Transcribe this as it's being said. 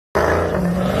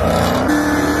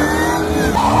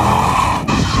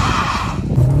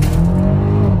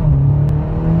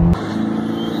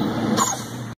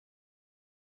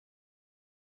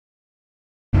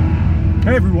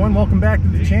everyone, welcome back to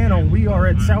the channel. We are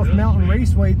at South Mountain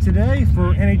Raceway today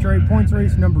for NHRA points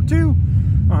race number 2.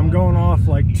 I'm going off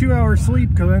like 2 hours sleep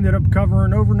because I ended up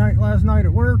covering overnight last night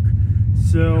at work.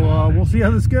 So we'll see how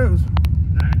this goes.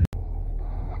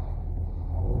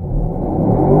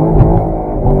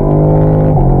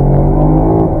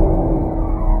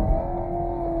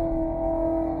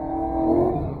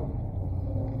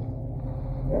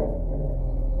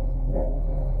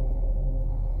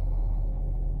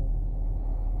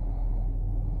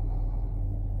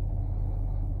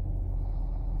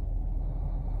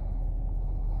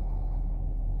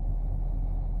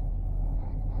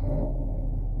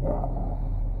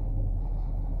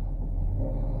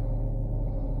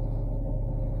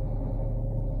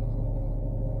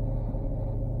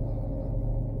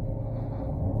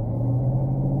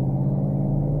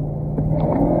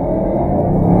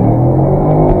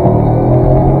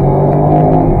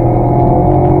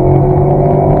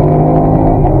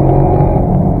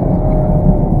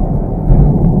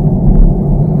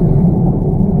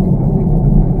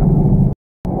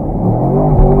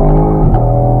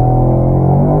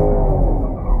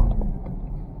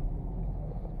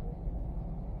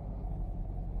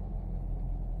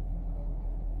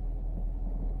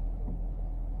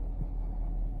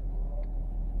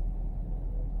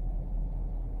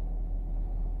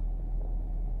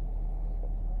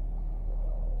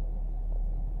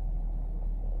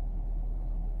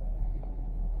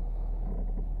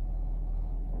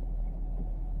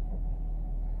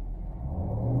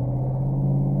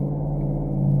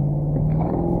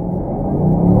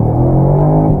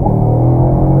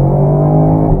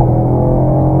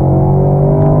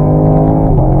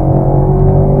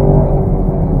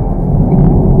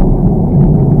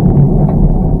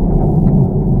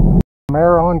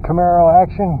 Camaro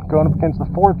action, going up against the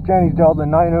 4th Jenny's Delta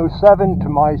 907 to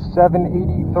my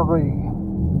 783.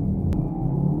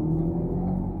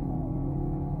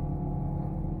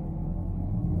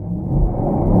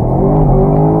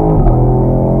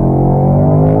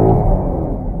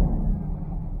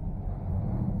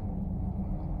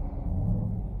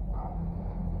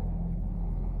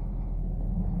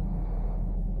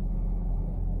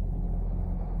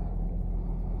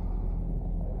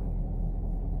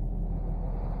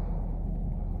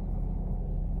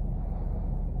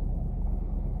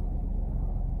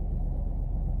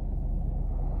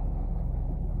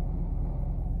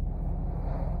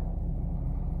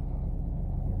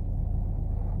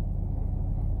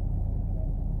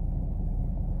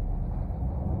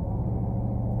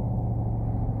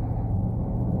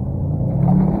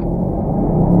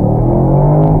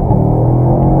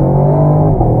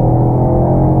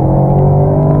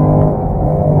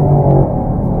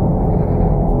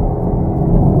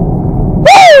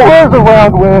 There's a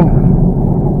round win.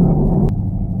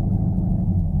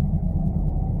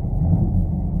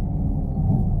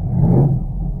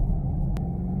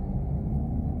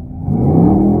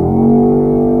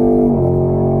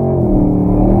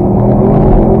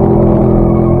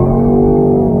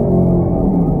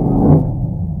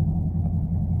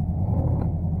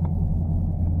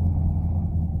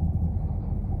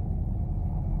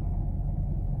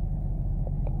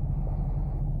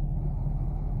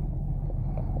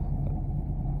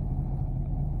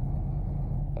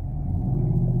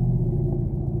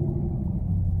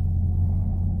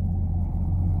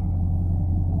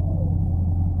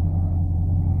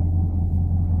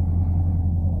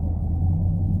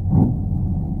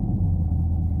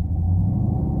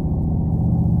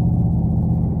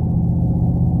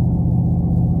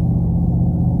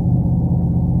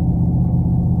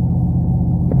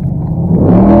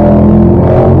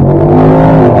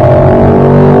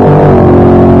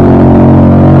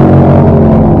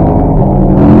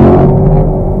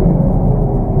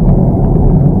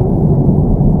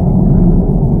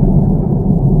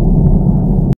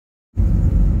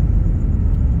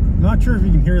 Not sure if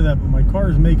you can hear that, but my car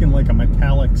is making like a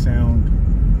metallic sound.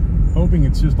 Hoping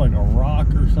it's just like a rock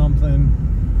or something,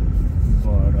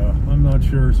 but I'm not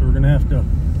sure, so we're gonna have to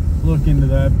look into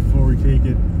that before we take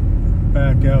it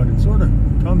back out. It sort of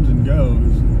comes and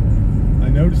goes. I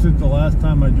noticed it the last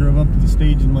time I drove up to the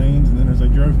staging lanes, and then as I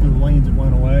drove through the lanes it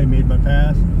went away, made my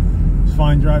pass. It was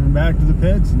fine driving back to the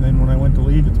pits, and then when I went to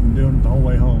leave it's been doing it the whole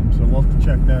way home, so we'll have to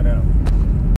check that out.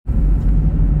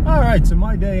 Alright, so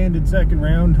my day ended second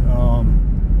round.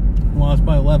 Lost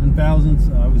by 11 thousandths.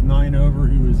 I was 9 over,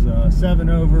 he was 7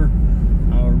 over.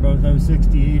 We're both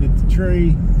 068 at the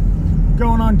tree.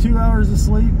 Going on 2 hours of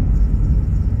sleep.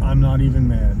 I'm not even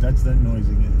mad. That's that noise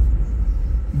again.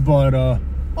 But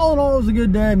all in all, it was a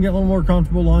good day. I'm getting a little more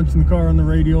comfortable launching the car on the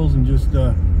radials and just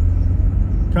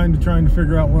kind of trying to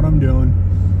figure out what I'm doing.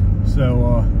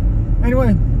 So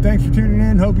anyway, thanks for tuning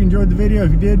in. Hope you enjoyed the video.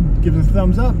 If you did, give us a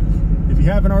thumbs up. If you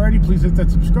haven't already, please hit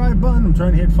that subscribe button. I'm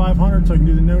trying to hit 500 so I can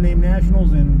do the No Name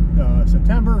Nationals in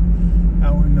September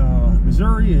out in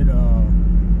Missouri at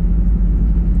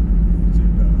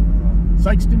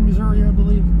Sikeston, Missouri, I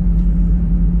believe.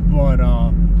 But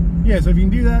yeah, so if you can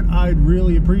do that, I'd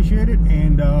really appreciate it.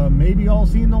 And maybe I'll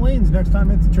see you in the lanes next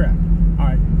time at the track. All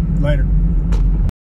right, later.